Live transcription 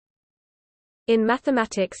In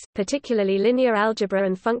mathematics, particularly linear algebra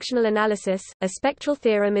and functional analysis, a spectral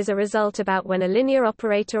theorem is a result about when a linear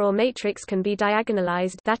operator or matrix can be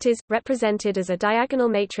diagonalized, that is, represented as a diagonal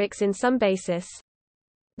matrix in some basis.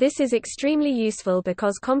 This is extremely useful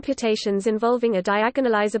because computations involving a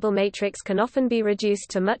diagonalizable matrix can often be reduced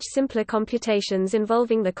to much simpler computations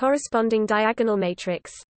involving the corresponding diagonal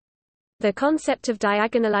matrix. The concept of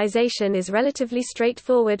diagonalization is relatively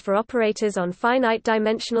straightforward for operators on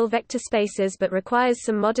finite-dimensional vector spaces but requires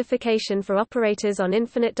some modification for operators on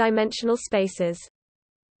infinite-dimensional spaces.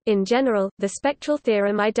 In general, the spectral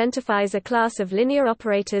theorem identifies a class of linear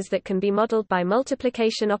operators that can be modeled by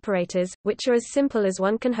multiplication operators, which are as simple as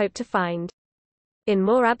one can hope to find. In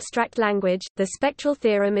more abstract language, the spectral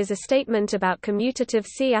theorem is a statement about commutative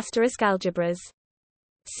C** algebras.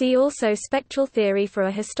 See also spectral theory for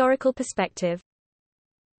a historical perspective.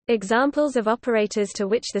 Examples of operators to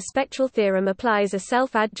which the spectral theorem applies are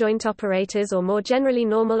self-adjoint operators or more generally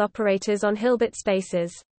normal operators on Hilbert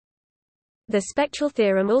spaces. The spectral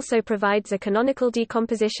theorem also provides a canonical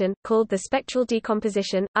decomposition, called the spectral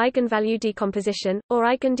decomposition, eigenvalue decomposition, or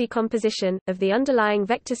eigendecomposition, of the underlying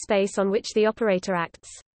vector space on which the operator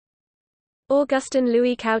acts. Augustin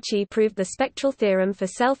Louis Cauchy proved the spectral theorem for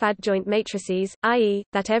self-adjoint matrices, i.e.,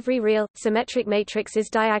 that every real, symmetric matrix is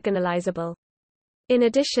diagonalizable. In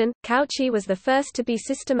addition, Cauchy was the first to be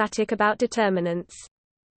systematic about determinants.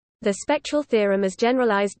 The spectral theorem as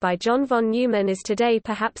generalized by John von Neumann is today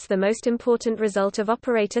perhaps the most important result of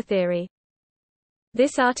operator theory.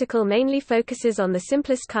 This article mainly focuses on the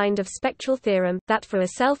simplest kind of spectral theorem, that for a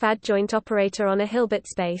self-adjoint operator on a Hilbert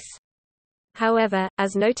space. However,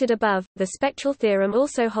 as noted above, the spectral theorem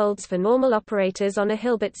also holds for normal operators on a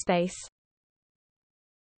Hilbert space.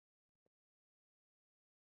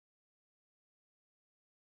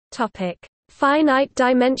 Topic: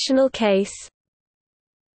 Finite-dimensional case.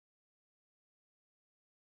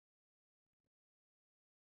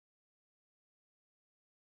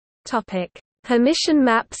 Topic: Hermitian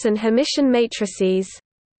maps and Hermitian matrices.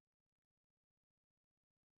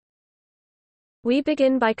 We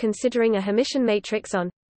begin by considering a Hermitian matrix on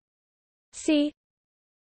C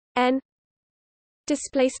n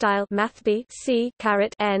 _mathb C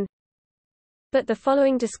n. But the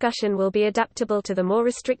following discussion will be adaptable to the more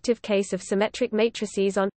restrictive case of symmetric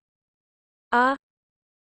matrices on R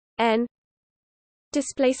n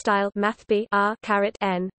 _mathb R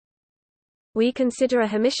n. We consider a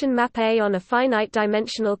Hermitian map A on a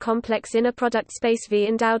finite-dimensional complex inner product space V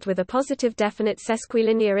endowed with a positive definite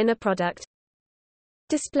sesquilinear inner product.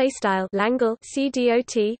 Langle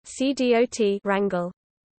CDOT wrangle.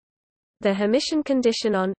 The Hermitian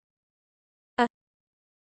condition on A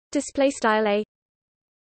A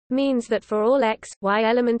means that for all x, y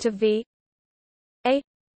element of V A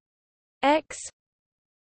x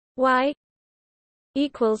y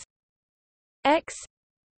equals x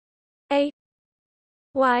A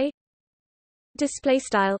y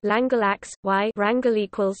Langle x y wrangle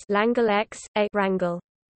equals Langle x A wrangle.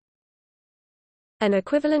 An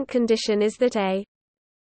equivalent condition is that A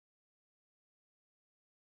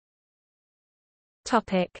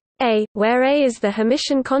where A is the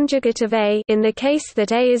Hermitian conjugate of A. In the case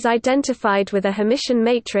that A is identified with a Hermitian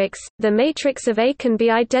matrix, the matrix of A can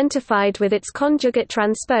be identified with its conjugate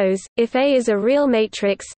transpose. If A is a real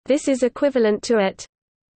matrix, this is equivalent to it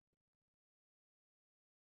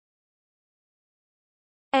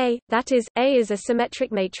A, that is, A is a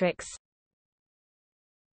symmetric matrix.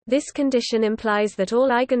 This condition implies that all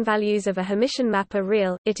eigenvalues of a Hermitian map are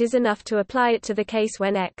real. It is enough to apply it to the case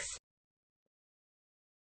when x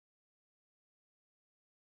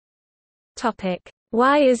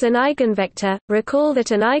y is an eigenvector. Recall that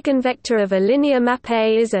an eigenvector of a linear map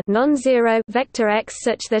A is a non-zero vector x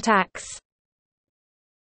such that AX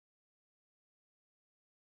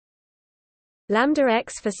lambda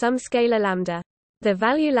x for some scalar lambda. The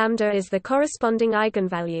value lambda is the corresponding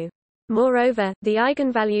eigenvalue. Moreover, the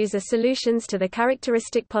eigenvalues are solutions to the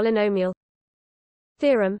characteristic polynomial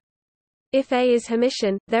theorem. If A is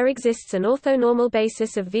Hermitian, there exists an orthonormal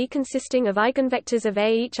basis of V consisting of eigenvectors of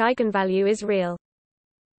A. Each eigenvalue is real.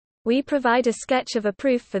 We provide a sketch of a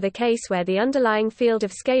proof for the case where the underlying field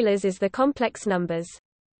of scalars is the complex numbers.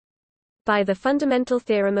 By the fundamental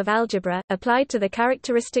theorem of algebra, applied to the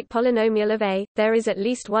characteristic polynomial of A, there is at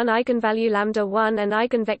least one eigenvalue lambda 1 and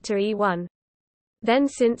eigenvector E1. Then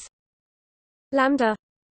since lambda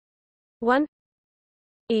 1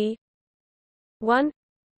 E1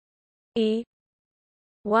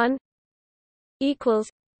 E1 equals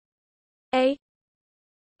A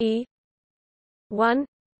E1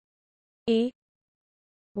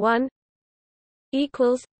 E1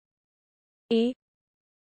 equals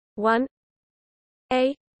E1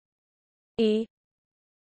 A E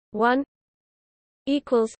 1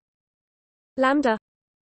 equals lambda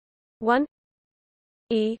 1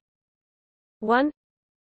 E 1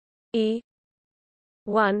 E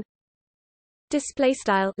 1 display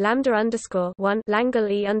style lambda underscore 1 Langle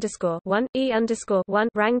E underscore 1 E underscore 1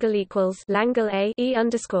 wrangle equals Langle A E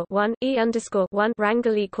underscore 1 E underscore 1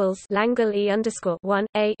 wrangle equals Langle E underscore 1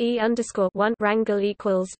 A E underscore 1 wrangle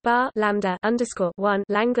equals bar lambda underscore 1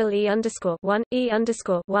 Langle E underscore 1 E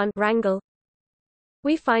underscore 1 wrangle.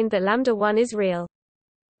 We find that lambda 1 is real.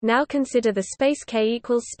 Now consider the space K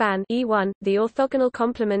equals span E1, the orthogonal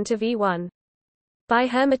complement of E1. By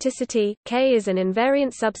hermiticity, K is an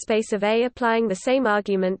invariant subspace of A. Applying the same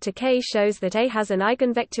argument to K shows that A has an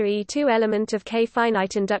eigenvector E2 element of K.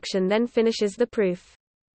 Finite induction then finishes the proof.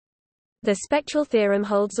 The spectral theorem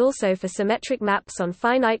holds also for symmetric maps on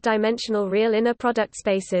finite-dimensional real inner product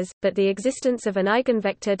spaces, but the existence of an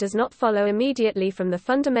eigenvector does not follow immediately from the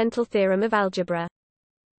fundamental theorem of algebra.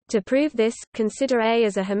 To prove this, consider A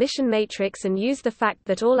as a Hermitian matrix and use the fact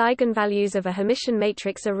that all eigenvalues of a Hermitian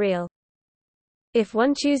matrix are real. If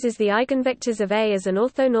one chooses the eigenvectors of A as an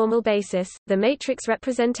orthonormal basis, the matrix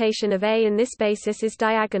representation of A in this basis is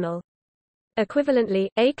diagonal. Equivalently,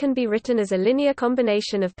 A can be written as a linear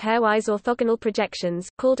combination of pairwise orthogonal projections,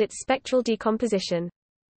 called its spectral decomposition.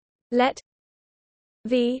 Let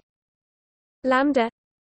V lambda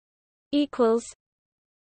equals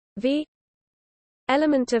V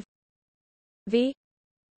element of V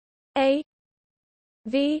A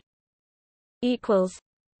V equals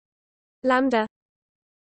lambda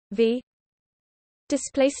V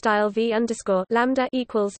display style V underscore lambda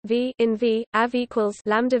equals V in V av equals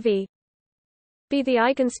lambda V be the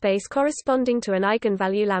eigenspace corresponding to an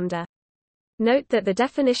eigenvalue lambda. Note that the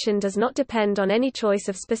definition does not depend on any choice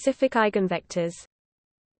of specific eigenvectors.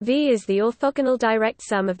 V is the orthogonal direct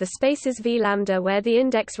sum of the spaces V lambda where the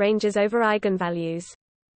index ranges over eigenvalues.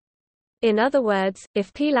 In other words,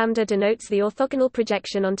 if P lambda denotes the orthogonal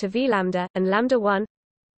projection onto V lambda, and lambda 1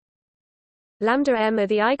 lambda m are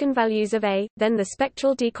the eigenvalues of A, then the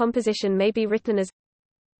spectral decomposition may be written as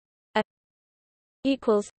A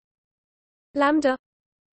equals lambda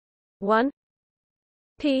 1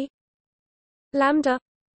 P lambda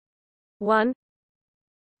 1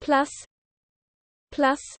 plus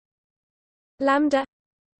lambda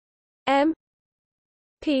m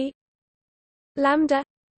P lambda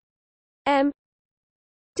m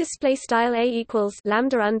display style A equals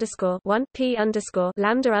lambda underscore 1 P underscore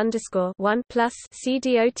lambda underscore 1 plus C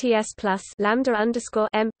dots plus lambda underscore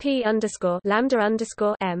m P underscore lambda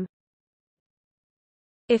underscore m.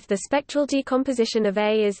 If the spectral decomposition of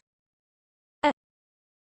A is A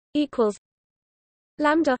equals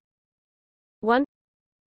lambda 1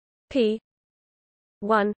 P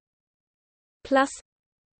 1 plus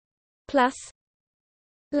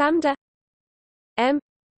lambda m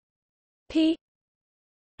P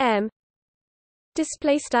m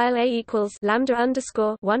display style A equals lambda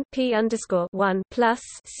underscore 1 P underscore 1 plus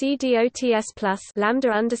C dots plus lambda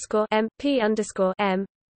underscore m P underscore m,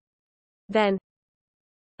 then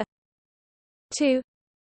A 2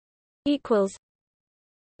 equals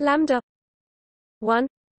lambda 1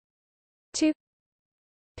 2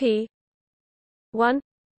 P 1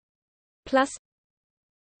 plus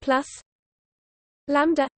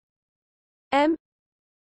lambda m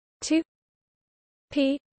 2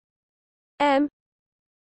 P m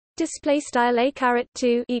display style A caret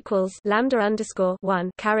 2 equals lambda underscore 1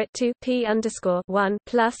 caret 2 P underscore 1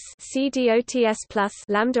 plus C dots plus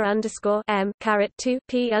lambda underscore m caret 2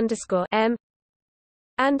 P underscore m,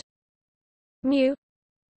 and mu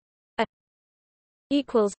A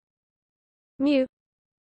equals mu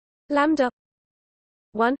lambda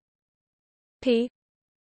 1 P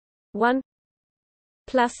 1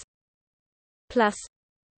 plus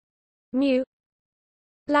mu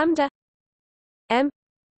lambda m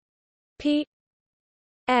P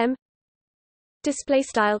m display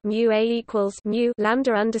style mu A equals mu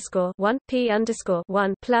lambda underscore 1 P underscore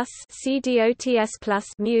 1 plus C dots plus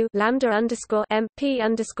mu lambda underscore m P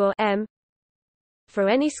underscore m for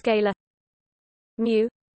any scalar mu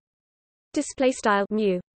display style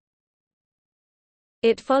mu.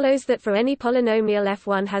 It follows that for any polynomial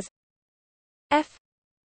f1 has f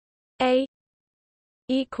a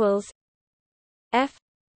equals f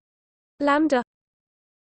lambda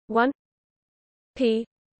 1 P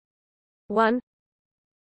 1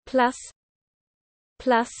 plus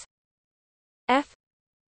f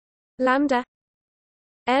lambda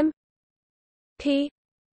m P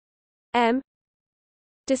m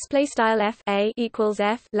display style f a equals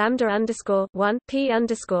f lambda underscore 1 P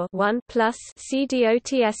underscore 1 plus C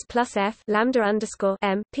dots plus f lambda underscore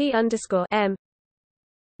m P underscore m,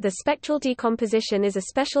 The spectral decomposition is a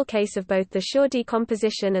special case of both the Schur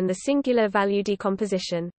decomposition and the singular value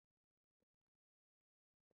decomposition.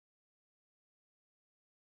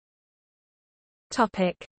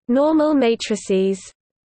 Topic: Normal matrices.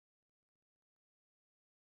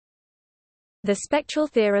 The spectral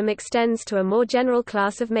theorem extends to a more general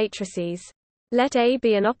class of matrices. Let A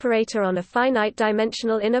be an operator on a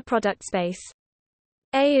finite-dimensional inner product space.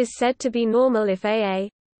 A is said to be normal if AA.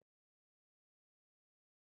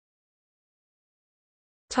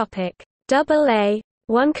 Topic: AA.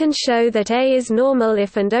 One can show that A is normal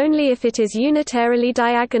if and only if it is unitarily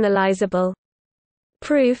diagonalizable.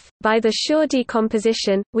 Proof: by the Schur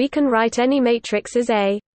decomposition, we can write any matrix as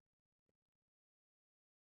A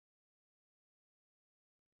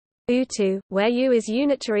U2, where U is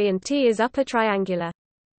unitary and T is upper triangular.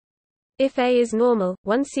 If A is normal,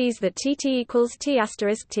 one sees that Tt equals T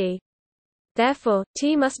asterisk T. Therefore,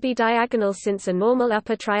 T must be diagonal since a normal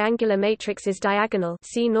upper triangular matrix is diagonal.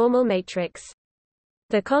 See normal matrix.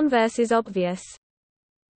 The converse is obvious.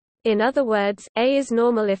 In other words, A is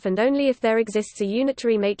normal if and only if there exists a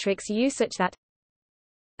unitary matrix U such that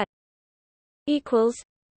A equals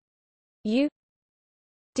U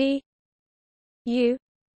D U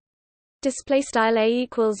display style A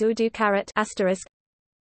equals U do caret asterisk,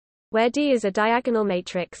 where D is a diagonal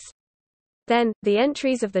matrix. Then, the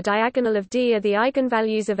entries of the diagonal of D are the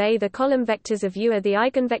eigenvalues of A. The column vectors of U are the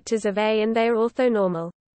eigenvectors of A and they are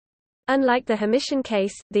orthonormal. Unlike the Hermitian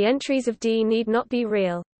case, the entries of D need not be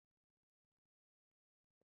real.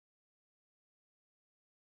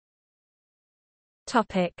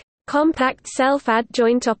 Topic: Compact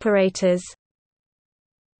self-adjoint operators.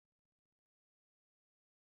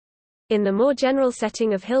 In the more general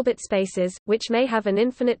setting of Hilbert spaces, which may have an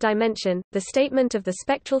infinite dimension, the statement of the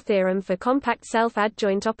spectral theorem for compact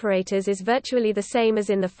self-adjoint operators is virtually the same as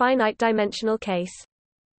in the finite-dimensional case.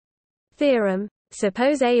 Theorem: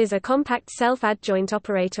 suppose A is a compact self-adjoint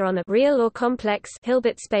operator on a real or complex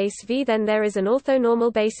Hilbert space V, then there is an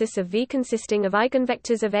orthonormal basis of V consisting of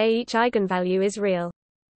eigenvectors of A. Each eigenvalue is real.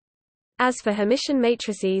 As for Hermitian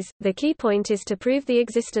matrices, the key point is to prove the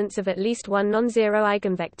existence of at least one non-zero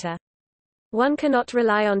eigenvector. One cannot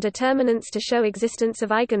rely on determinants to show existence of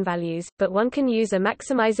eigenvalues, but one can use a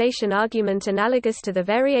maximization argument analogous to the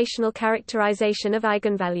variational characterization of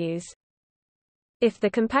eigenvalues. If the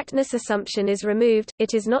compactness assumption is removed,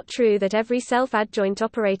 it is not true that every self-adjoint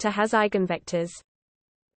operator has eigenvectors.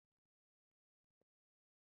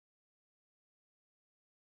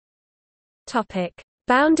 Topic: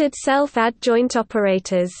 Bounded self-adjoint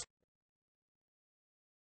operators.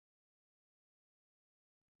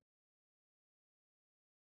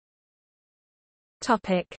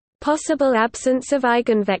 Topic: Possible absence of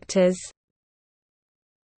eigenvectors.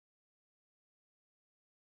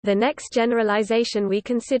 The next generalization we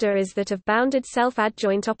consider is that of bounded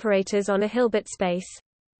self-adjoint operators on a Hilbert space.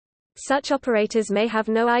 Such operators may have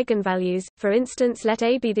no eigenvalues. For instance, let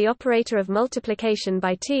A be the operator of multiplication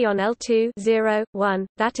by T on L2 0, 1,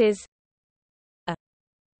 that is a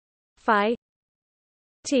phi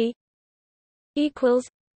T equals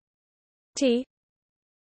T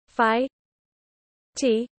phi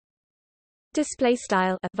T display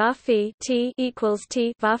style a var phi T equals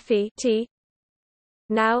T var phi T.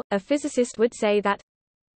 Now, a physicist would say that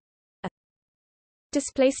a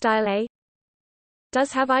display style A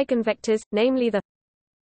does have eigenvectors, namely the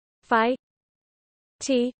phi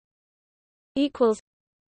T equals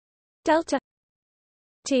delta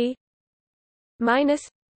T minus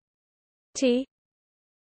T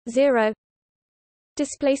 0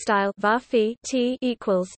 display style var phi T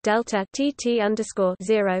equals delta T T underscore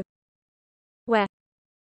 0, where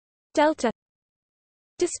delta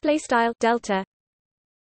display style delta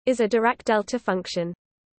is a Dirac delta function.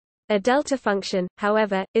 A delta function,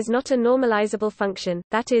 however, is not a normalizable function,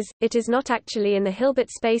 that is, it is not actually in the Hilbert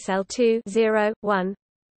space L2 0, 1.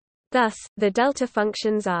 Thus, the delta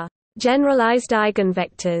functions are generalized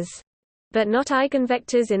eigenvectors, but not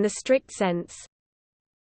eigenvectors in the strict sense.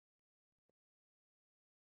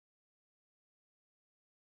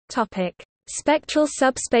 Topic: Spectral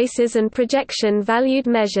subspaces and projection-valued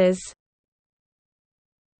measures.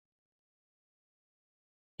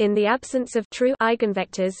 In the absence of true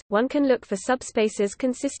eigenvectors, one can look for subspaces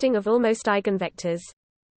consisting of almost eigenvectors.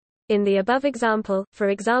 In the above example, for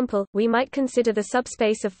example, we might consider the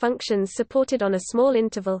subspace of functions supported on a small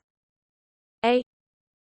interval a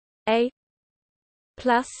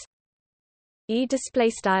plus e display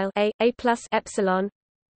style a plus epsilon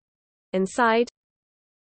and side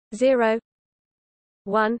 0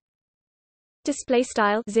 1 display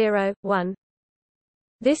style 0 1.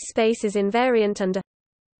 This space is invariant under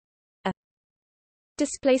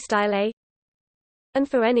display style a, and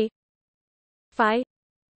for any phi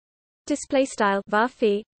display style var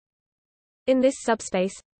phi in this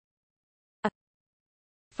subspace a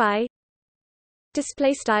phi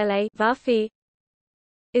display style a var phi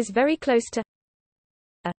is very close to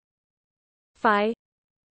a phi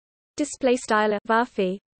display style var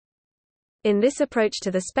phi. In this approach to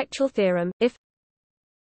the spectral theorem, if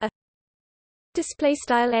a display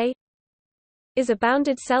style a is a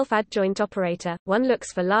bounded self-adjoint operator, one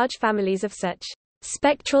looks for large families of such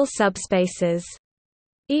spectral subspaces.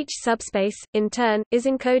 Each subspace, in turn, is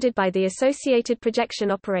encoded by the associated projection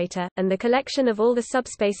operator, and the collection of all the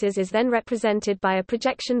subspaces is then represented by a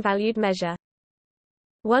projection-valued measure.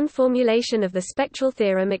 One formulation of the spectral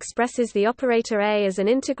theorem expresses the operator A as an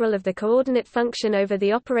integral of the coordinate function over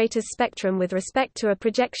the operator's spectrum with respect to a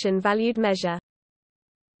projection-valued measure.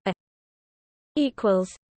 A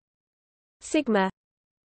equals sigma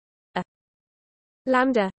a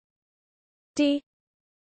lambda d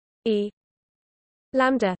e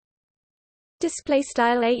lambda display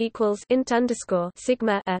style a equals int underscore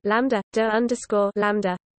sigma a lambda d underscore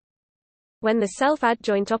lambda. When the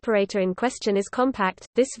self-adjoint operator in question is compact,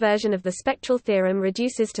 this version of the spectral theorem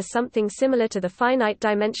reduces to something similar to the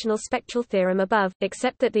finite-dimensional spectral theorem above,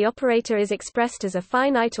 except that the operator is expressed as a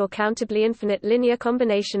finite or countably infinite linear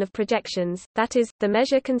combination of projections, that is, the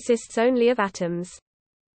measure consists only of atoms.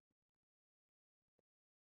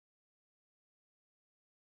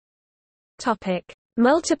 Topic: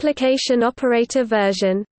 Multiplication operator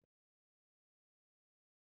version.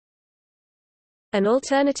 An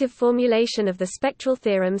alternative formulation of the spectral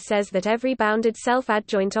theorem says that every bounded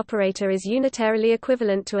self-adjoint operator is unitarily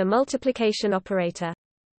equivalent to a multiplication operator.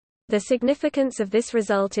 The significance of this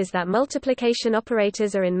result is that multiplication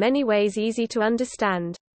operators are in many ways easy to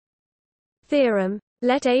understand. Theorem: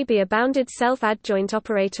 let A be a bounded self-adjoint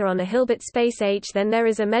operator on a Hilbert space H, then there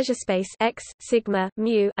is a measure space X, sigma,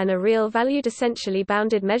 mu, and a real-valued essentially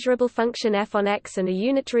bounded measurable function f on X and a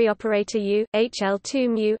unitary operator U, HL2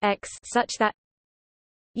 mu X such that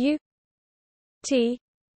U T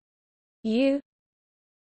U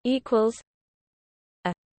equals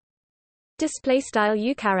a display style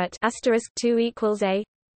U caret asterisk 2 equals a,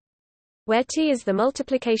 where T is the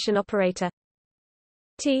multiplication operator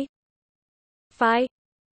T phi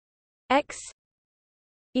X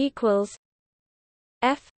equals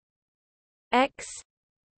F X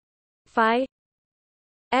phi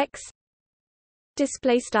X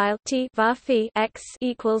display style T var phi X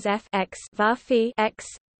equals F X var phi X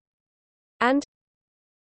and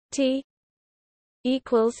T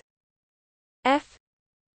equals F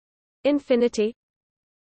infinity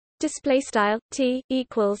display style T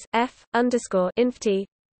equals F underscore inf T.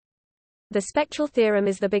 The spectral theorem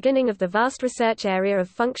is the beginning of the vast research area of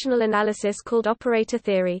functional analysis called operator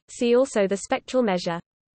theory. See also the spectral measure.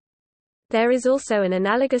 There is also an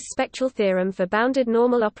analogous spectral theorem for bounded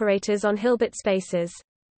normal operators on Hilbert spaces.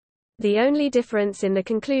 The only difference in the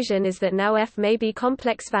conclusion is that now f may be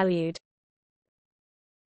complex-valued.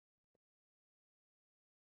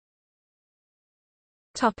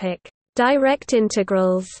 Topic: Direct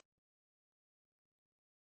integrals.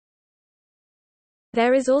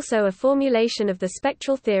 There is also a formulation of the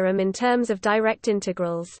spectral theorem in terms of direct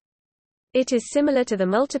integrals. It is similar to the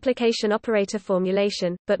multiplication operator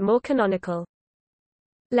formulation, but more canonical.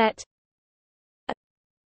 Let a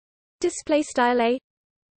display style a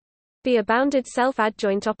be a bounded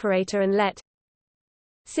self-adjoint operator and let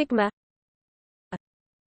sigma a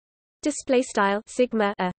display style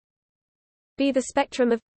sigma a be the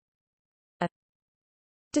spectrum of a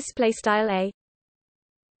display style a.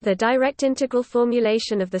 The direct integral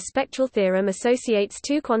formulation of the spectral theorem associates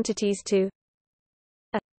two quantities to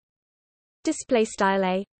a display style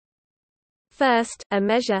a. First, a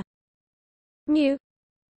measure mu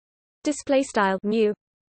display style mu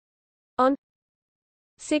on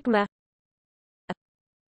sigma a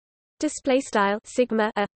display style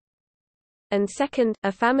sigma a, and second,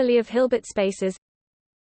 a family of Hilbert spaces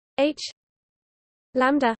H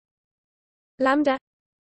lambda lambda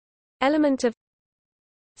element of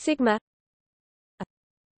sigma a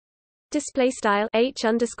display style H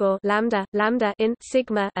underscore lambda lambda in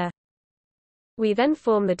sigma a. We then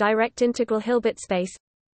form the direct integral Hilbert space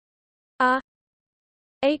R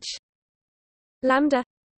H lambda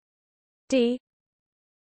d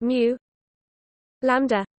mu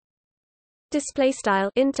lambda display style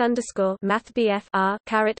int underscore math bf R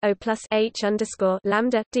caret O plus H underscore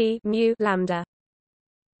lambda d mu lambda.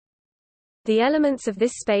 The elements of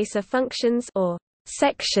this space are functions or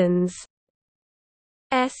sections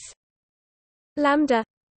S lambda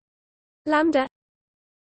lambda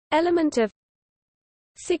element of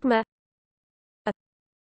sigma a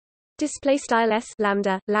display style s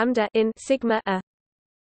lambda in sigma a,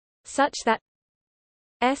 such that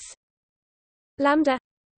s lambda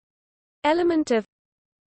element of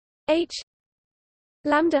h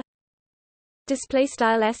lambda display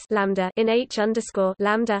style s lambda in h underscore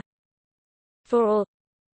lambda for all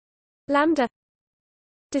lambda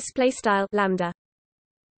display style lambda.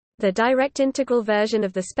 The direct integral version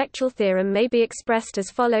of the spectral theorem may be expressed as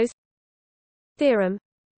follows: theorem,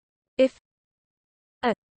 if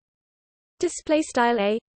a display style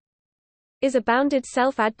a is a bounded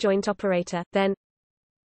self-adjoint operator, then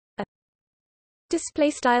a display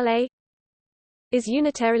style a is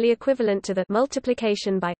unitarily equivalent to the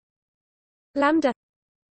multiplication by lambda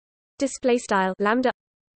display style lambda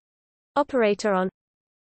operator on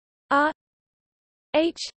R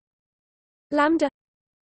H lambda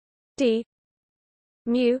D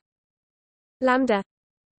mu lambda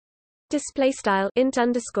display style int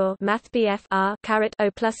underscore math BF R caret O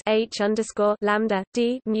plus H underscore lambda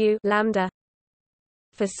D mu lambda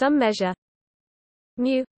for some measure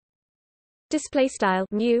mu display style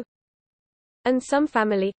mu and some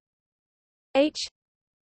family H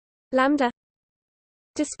lambda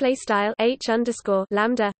display style H underscore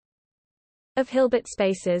lambda of Hilbert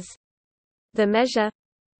spaces. The measure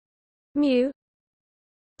mu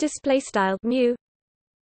display style mu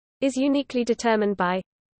is uniquely determined by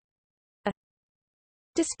a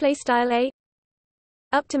display style a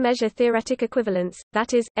up to measure theoretic equivalence,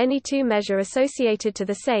 that is, any two measure associated to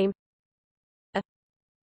the same a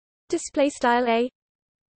display style a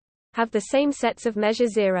have the same sets of measure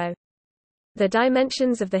 0. The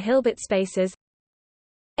dimensions of the Hilbert spaces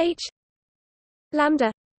H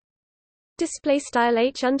lambda display style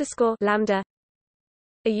H underscore lambda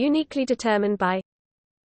are uniquely determined by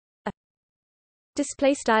a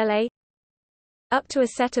display style a up to a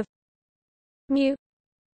set of mu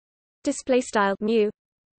display style mu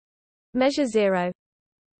measure 0.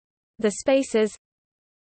 The spaces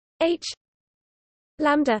H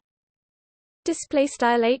lambda display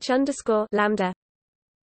style H underscore lambda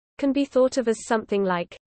can be thought of as something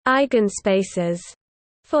like eigenspaces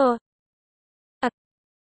for a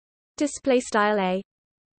display style a.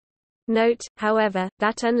 Note, however,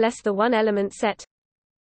 that unless the one-element set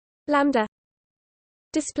lambda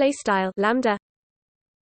display style lambda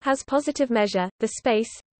has positive measure, the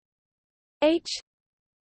space H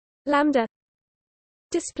lambda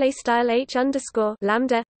display style H underscore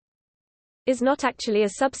lambda is not actually a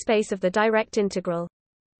subspace of the direct integral.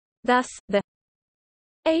 Thus, the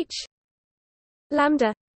H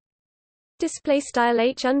lambda display style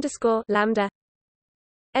H underscore lambda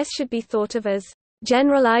S should be thought of as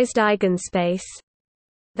generalized eigenspace.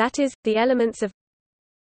 That is, the elements of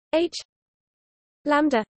H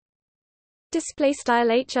lambda display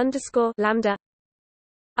style H underscore lambda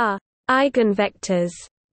are eigenvectors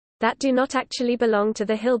that do not actually belong to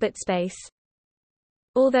the Hilbert space.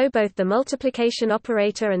 Although both the multiplication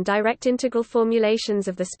operator and direct integral formulations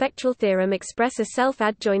of the spectral theorem express a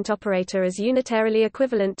self-adjoint operator as unitarily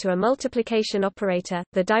equivalent to a multiplication operator,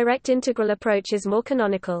 the direct integral approach is more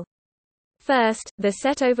canonical. First, the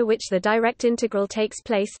set over which the direct integral takes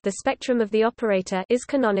place, the spectrum of the operator, is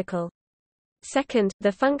canonical. Second,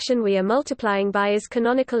 the function we are multiplying by is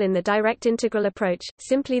canonical in the direct integral approach,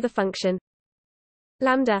 simply the function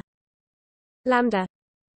lambda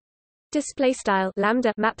display style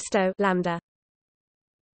lambda mapsto lambda.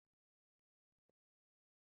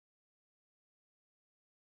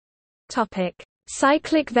 Topic: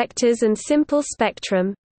 Cyclic vectors and simple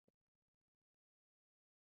spectrum.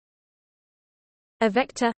 A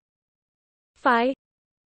vector phi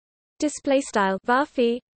display style var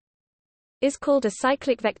phi is called a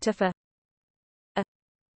cyclic vector for a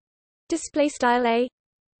display style a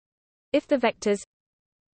if the vectors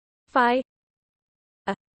phi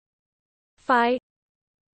phi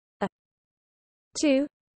 2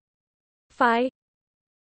 phi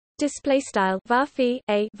display style var phi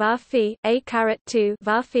a caret 2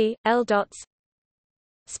 var phi l dots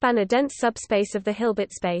span a dense subspace of the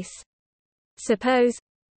Hilbert space. Suppose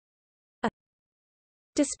a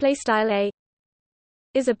display style a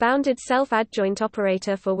is a bounded self-adjoint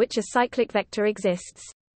operator for which a cyclic vector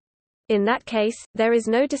exists. In that case, there is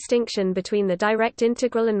no distinction between the direct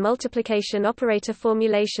integral and multiplication operator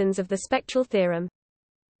formulations of the spectral theorem.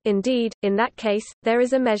 Indeed, in that case, there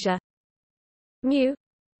is a measure mu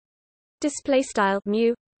display style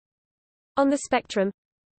mu on the spectrum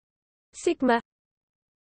sigma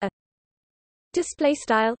a display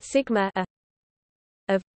style sigma a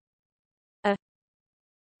of a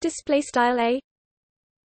display style a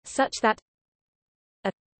such that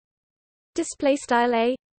a display style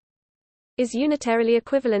a is unitarily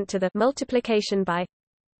equivalent to the multiplication by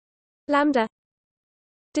lambda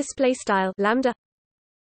display style lambda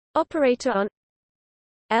operator on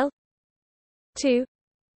L 2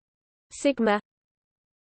 sigma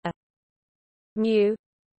a mu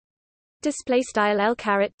display style L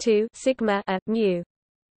caret 2 sigma a mu.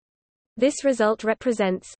 This result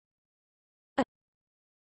represents a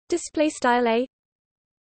display style a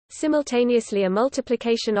simultaneously a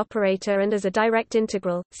multiplication operator and as a direct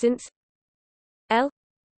integral, since L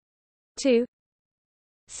 2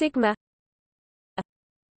 sigma a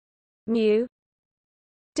mu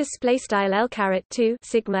display style L caret 2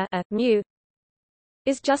 sigma a mu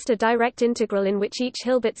is just a direct integral in which each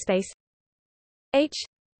Hilbert space H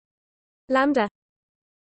lambda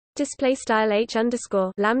display style H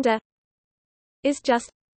underscore lambda is just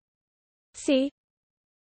C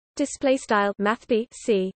display style mathb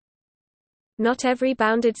C. Not every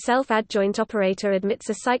bounded self-adjoint operator admits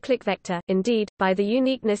a cyclic vector. Indeed, by the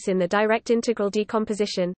uniqueness in the direct integral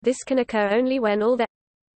decomposition, this can occur only when all the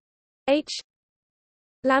H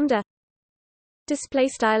lambda display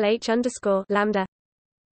style H underscore lambda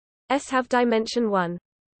S have dimension 1.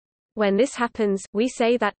 When this happens, we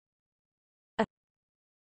say that a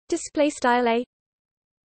display style A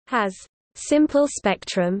has simple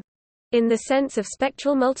spectrum in the sense of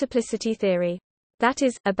spectral multiplicity theory. That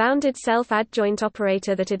is, a bounded self-adjoint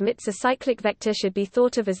operator that admits a cyclic vector should be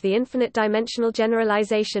thought of as the infinite-dimensional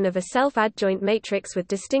generalization of a self-adjoint matrix with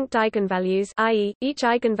distinct eigenvalues, i.e., each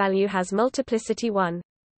eigenvalue has multiplicity 1.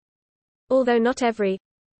 Although not every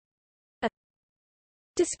a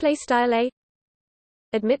display style A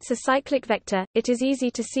admits a cyclic vector, it is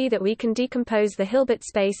easy to see that we can decompose the Hilbert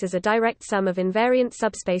space as a direct sum of invariant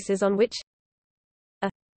subspaces on which a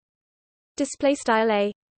display style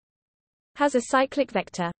A has a cyclic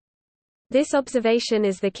vector. This observation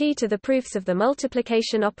is the key to the proofs of the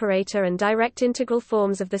multiplication operator and direct integral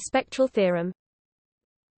forms of the spectral theorem.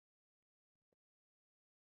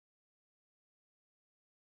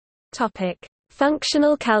 Topic: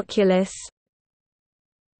 Functional calculus.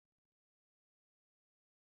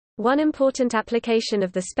 One important application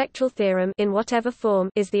of the spectral theorem in whatever form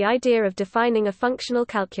is the idea of defining a functional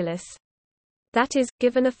calculus. That is,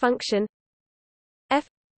 given a function f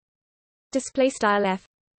display style f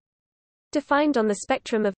defined on the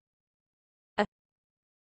spectrum of a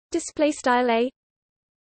display style a,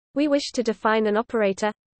 we wish to define an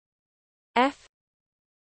operator f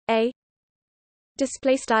a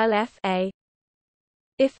display style f a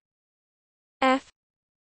if f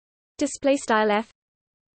display style f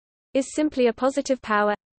is simply a positive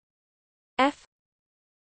power f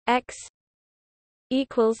x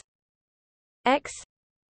equals x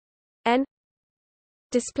n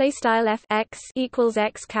display style f x equals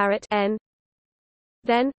x caret n,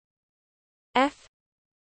 then f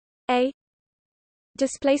a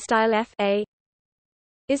display style f a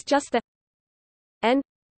is just the n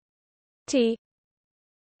t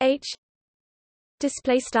h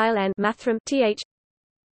display style n mathrm th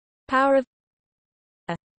power of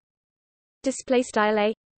a display style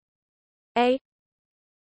a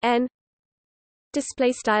n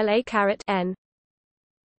display style a caret n.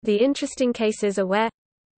 The interesting cases are where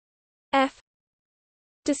f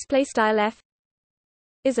display style f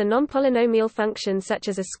is a non-polynomial function such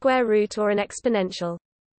as a square root or an exponential.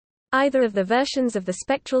 Either of the versions of the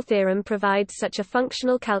spectral theorem provides such a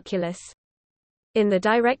functional calculus. In the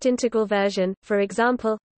direct integral version, for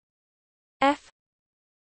example, f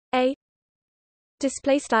a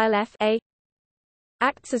display style f a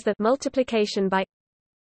acts as the multiplication by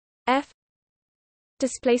f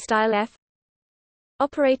display style f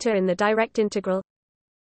operator in the direct integral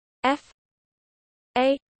f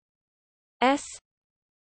a s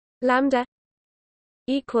lambda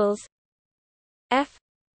equals f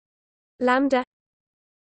lambda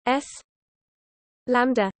s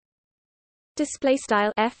lambda display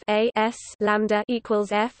style f a s lambda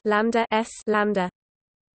equals f lambda s lambda.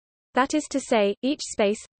 That is to say, each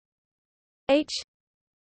space h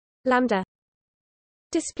lambda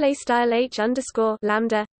display style h underscore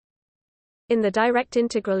lambda in the direct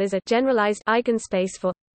integral is a generalized eigenspace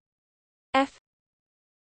for f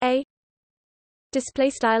a display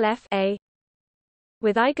style f a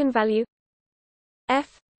with eigenvalue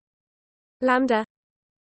f lambda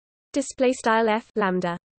display style f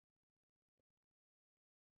lambda.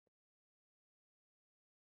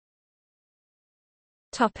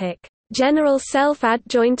 Topic: General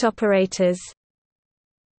self-adjoint operators.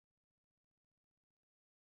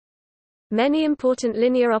 Many important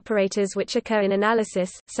linear operators which occur in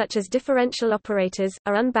analysis, such as differential operators,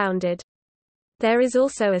 are unbounded. There is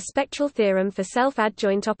also a spectral theorem for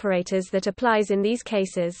self-adjoint operators that applies in these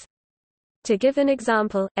cases. To give an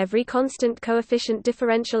example, every constant coefficient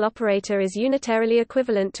differential operator is unitarily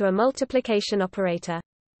equivalent to a multiplication operator.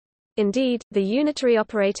 Indeed, the unitary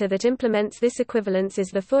operator that implements this equivalence is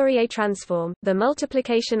the Fourier transform. The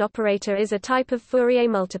multiplication operator is a type of Fourier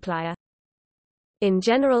multiplier. In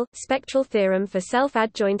general, spectral theorem for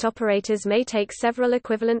self-adjoint operators may take several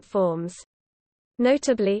equivalent forms.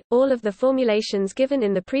 Notably, all of the formulations given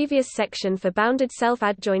in the previous section for bounded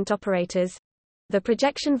self-adjoint operators, the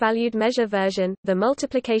projection-valued measure version, the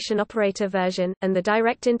multiplication operator version, and the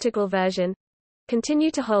direct integral version,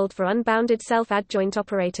 continue to hold for unbounded self-adjoint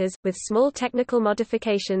operators, with small technical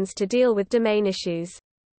modifications to deal with domain issues.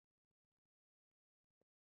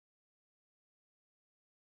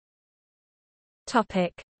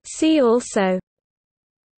 See also: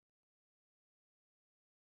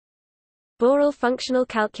 Borel functional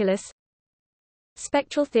calculus,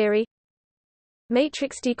 spectral theory,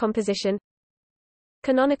 matrix decomposition,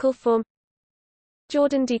 canonical form,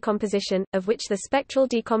 Jordan decomposition, of which the spectral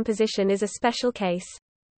decomposition is a special case.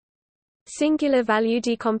 Singular value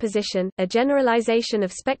decomposition, a generalization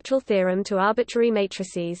of spectral theorem to arbitrary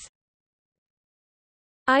matrices.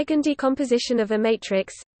 Eigendecomposition of a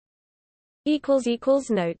matrix.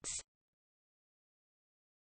 Notes